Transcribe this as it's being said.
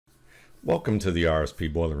Welcome to the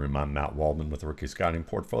RSP Boiler Room. I'm Matt Waldman with the Rookie Scouting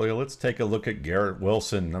Portfolio. Let's take a look at Garrett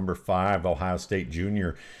Wilson, number 5, Ohio State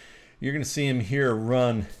junior. You're going to see him here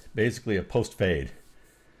run basically a post fade.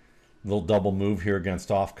 Little double move here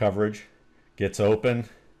against off coverage. Gets open.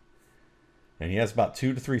 And he has about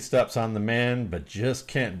 2 to 3 steps on the man, but just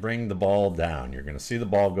can't bring the ball down. You're going to see the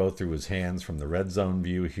ball go through his hands from the red zone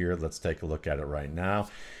view here. Let's take a look at it right now.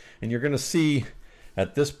 And you're going to see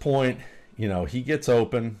at this point, he gets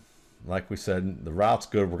open. Like we said, the route's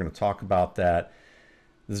good. We're going to talk about that.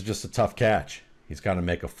 This is just a tough catch. He's got to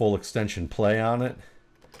make a full extension play on it.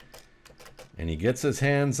 And he gets his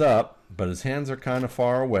hands up, but his hands are kind of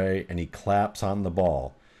far away, and he claps on the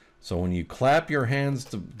ball. So when you clap your hands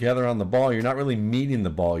together on the ball, you're not really meeting the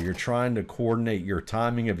ball. You're trying to coordinate your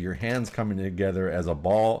timing of your hands coming together as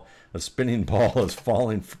a spinning ball is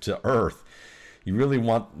falling to earth. You really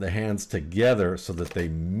want the hands together so that they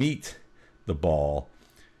meet the ball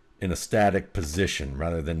in a static position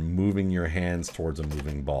rather than moving your hands towards a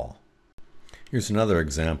moving ball. Here's another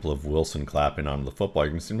example of Wilson clapping on the football.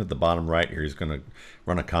 You can see him at the bottom right here. He's going to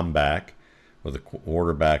run a comeback with a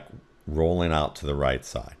quarterback rolling out to the right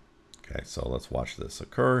side. Okay, so let's watch this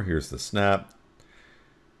occur. Here's the snap.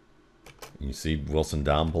 You see Wilson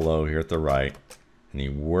down below here at the right, and he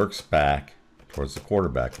works back towards the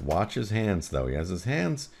quarterback. Watch his hands, though. He has his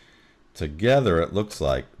hands together, it looks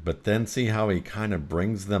like, but then see how he kind of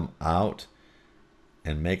brings them out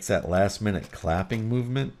and makes that last-minute clapping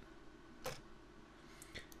movement?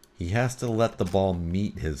 He has to let the ball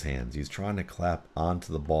meet his hands. He's trying to clap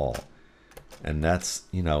onto the ball. And that's,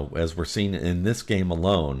 as we're seeing in this game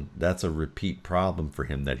alone, that's a repeat problem for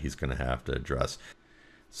him that he's going to have to address.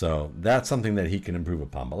 So that's something that he can improve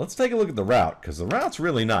upon. But let's take a look at the route, because the route's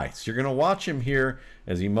really nice. You're going to watch him here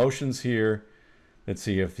as he motions here. Let's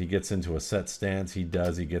see if he gets into a set stance. He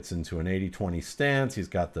does. He gets into an 80-20 stance. He's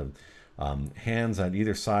got the hands on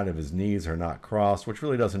either side of his knees are not crossed, which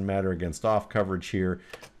really doesn't matter against off coverage here.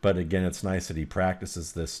 But again, it's nice that he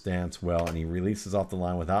practices this stance well, and he releases off the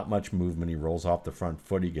line without much movement. He rolls off the front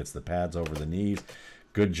foot. He gets the pads over the knees.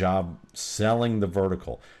 Good job selling the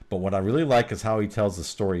vertical. But what I really like is how he tells the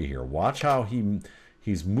story here. Watch how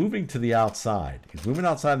he's moving to the outside. He's moving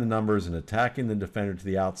outside the numbers and attacking the defender to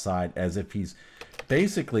the outside as if he's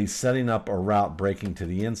basically setting up a route breaking to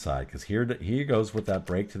the inside, because here he goes with that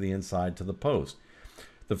break to the inside to the post.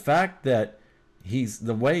 The fact that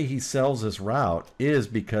the way he sells this route is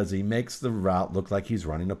because he makes the route look like he's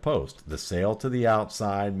running a post. The sail to the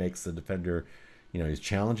outside makes the defender, he's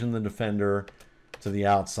challenging the defender to the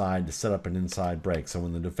outside to set up an inside break. So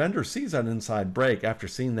when the defender sees that inside break after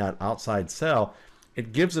seeing that outside sail,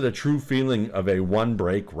 it gives it a true feeling of a one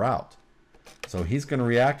break route. So he's going to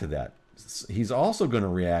react to that. He's also going to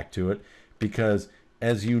react to it because,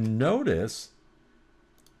 as you notice,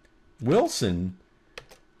 Wilson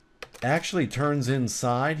actually turns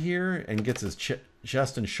inside here and gets his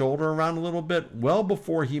chest and shoulder around a little bit well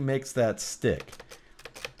before he makes that stick.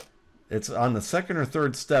 It's on the second or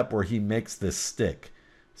third step where he makes this stick.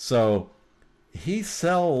 So he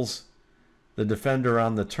sells the defender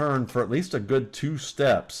on the turn for at least a good 2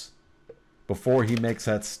 steps before he makes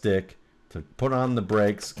that stick to put on the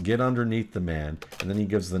brakes, get underneath the man, and then he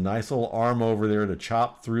gives the nice little arm over there to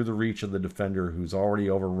chop through the reach of the defender who's already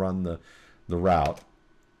overrun the route,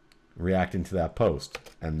 reacting to that post.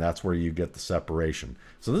 And that's where you get the separation.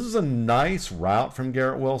 So this is a nice route from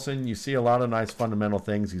Garrett Wilson. You see a lot of nice fundamental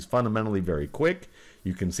things. He's fundamentally very quick.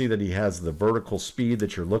 You can see that he has the vertical speed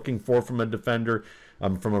that you're looking for from a defender,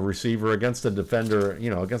 from a receiver against a defender,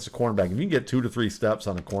 against a cornerback. If you can get 2 to 3 steps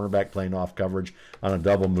on a cornerback playing off coverage on a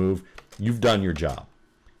double move, you've done your job.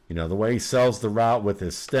 The way he sells the route with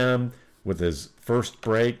his stem, with his first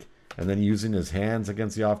break, and then using his hands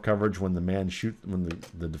against the off coverage when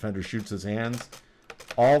the defender shoots his hands,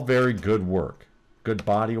 all very good work. Good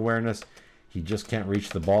body awareness. He just can't reach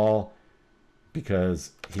the ball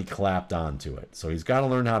because he clapped onto it. So he's got to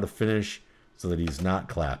learn how to finish so that he's not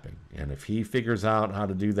clapping. And if he figures out how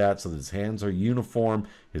to do that so that his hands are uniform,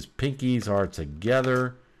 his pinkies are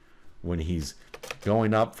together when he's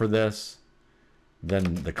going up for this,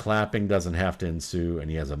 then the clapping doesn't have to ensue, and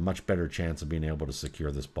he has a much better chance of being able to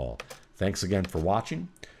secure this ball. Thanks again for watching.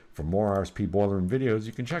 For more RSP Boiler Room videos,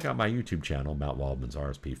 you can check out my YouTube channel, Matt Waldman's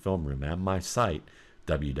RSP Film Room, and my site,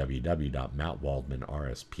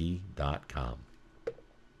 www.mattwaldmanrsp.com.